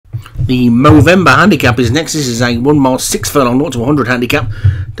The Movember Handicap is next. This is a 1 mile 6 furlong 0 to 100 handicap.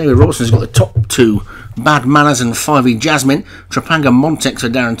 David Robertson's got the top two. Bad Manners and 5e Jasmine. Trapanga Montex for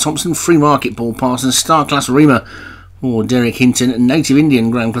Darren Thompson. Free Market Paul Parsons. Star Class Rima for Derek Hinton. Native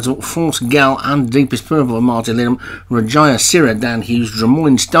Indian Graham Clutterbuck. False Gal and Deepest Purple for Martin Linham. Rajaya Syrah, Dan Hughes.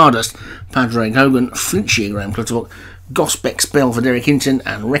 Drummoyne Stardust, Padraig Hogan. Flinchie Graham Clutterbuck. Gospek Spell for Derek Hinton.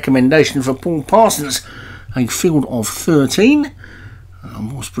 And Recommendation for Paul Parsons. A field of 13.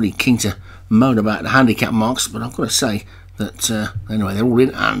 I was pretty keen to moan about the handicap marks, but I've got to say that anyway, they're all in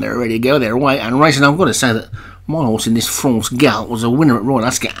and they're ready to go. They're away and racing. I've got to say that my horse in this France Gal was a winner at Royal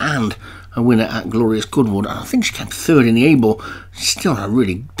Ascot and a winner at Glorious Goodwood, and I think she came third in the A-Ball. Still a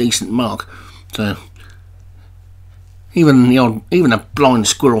really decent mark. So even a blind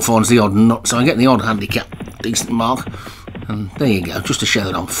squirrel finds the odd nut. So I get the odd handicap decent mark, and there you go. Just to show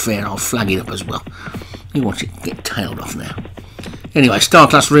that I'm fair, I'll flag it up as well. You watch it get tailed off now. Anyway, Star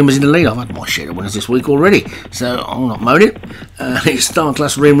Class Rumour's in the lead. I've had my share of winners this week already, so I'll not moan it. It's Star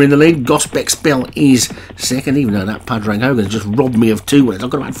Class Rumour in the lead. Gospek Spell is second, even though that Padraig Hogan's just robbed me of 2 winners. I've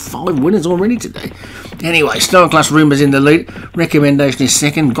got about 5 winners already today. Anyway, Star Class Rumour's in the lead. Recommendation is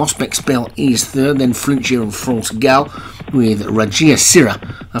second. Gospek Spell is third. Then Flinchie and False Gal with Rajia Syrah.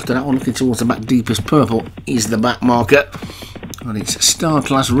 After that one, looking towards the back, Deepest Purple is the back marker. And it's Star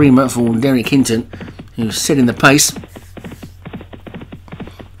Class Rumour for Derek Hinton, who's setting the pace.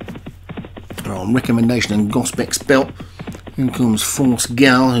 On Recommendation and Gospek Spell. In comes False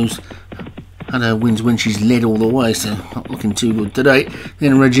Gal, who's had her wins when she's led all the way, so not looking too good today.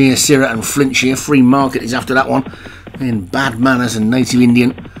 Then Rajia Syrah and Flinchie. Free Market is after that one. Then Bad Manners and Native Indian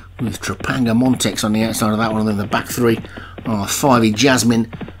with Trapanga Montex on the outside of that one. And then the back three are 5e Jasmine,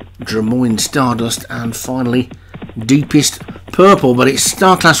 Drummoyne Stardust, and finally Deepest Purple. But it's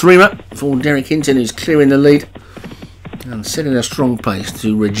Star Class Rima for Derek Hinton, who's clearing the lead and setting a strong pace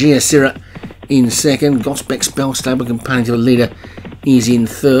to Rajia Syrah in second. Gospek Spell, stable companion to the leader, is in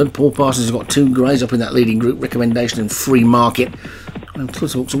third. Paul Parsons has got 2 greys up in that leading group. Recommendation and Free Market. And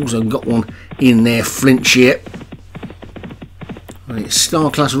Clutterbuck's also got one in there, Flinchie. And it's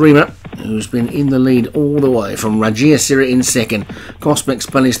Star Class Rima, who's been in the lead all the way, from Rajia Syrah in second. Gospek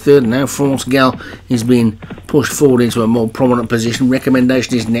Spell is third. Now France Gal is being pushed forward into a more prominent position.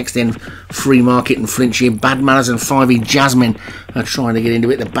 Recommendation is next, then Free Market and Flinchie. Bad Manners and 5e Jasmine are trying to get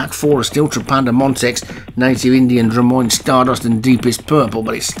into it. The back 4 are still Trapanda Montex, Native Indian, Drummoyne Stardust and Deepest Purple.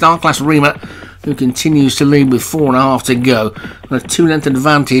 But it's Star Class Rima who continues to lead with 4.5 to go. A 2-length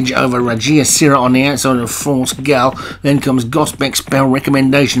advantage over Rajia Syrah on the outside of False Gal. Then comes Gospek Spell.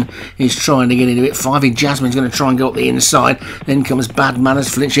 Recommendation is trying to get into it. 5e Jasmine's going to try and go up the inside. Then comes Bad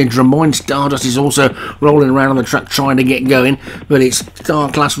Manners, Flinchie. Drummoyne Stardust is also rolling around on the track trying to get going. But it's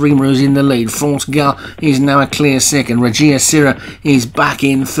Star Class Rima who's in the lead. False Gal is now a clear second. Rajia Syrah is back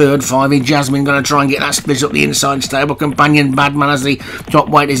in third. 5e Jasmine going to try and get that split up the inside. Stable companion Bad Manners, the top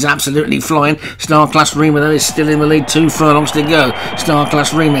weight, is absolutely flying. Star Class Rima though is still in the lead, 2 furlongs to go. Star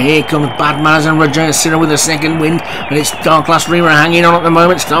Class Rima, here comes Bad Manners and Rajia Syrah with a second wind, and it's Star Class Rima hanging on at the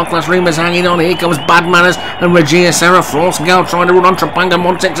moment. Star Class Rima's hanging on. Here comes Bad Manners and Rajia Syrah. False Gal trying to run on Trapanga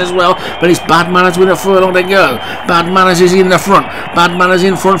Montex as well, but it's Bad Manners with a furlong to go. Bad Manners is in the front. Bad Manners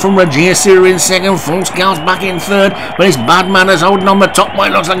in front from Rajia Syrah in second. False Gal's back in third, but it's Bad Manners holding on the top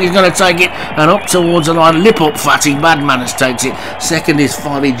weight. Looks like he's going to take it, and up towards the line. Lip up fatty. Bad Manners takes it. Second is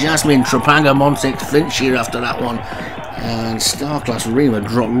 5e Jasmine, Trapanga Montex, Flinchie after that one, and Star Class Rima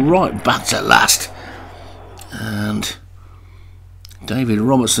dropped right back to last, and David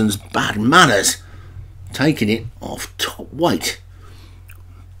Robertson's Bad Manners taking it off top weight.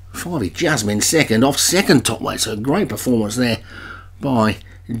 5e Jasmine second off second top weight, so great performance there by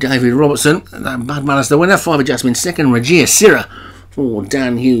David Robertson. That Bad Manners the winner. 5e Jasmine second. Rajia Syrah for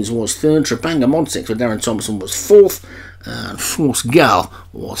Dan Hughes was third. Trapanga Montex for Darren Thompson was fourth, and Force Gal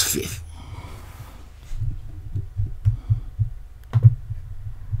was fifth.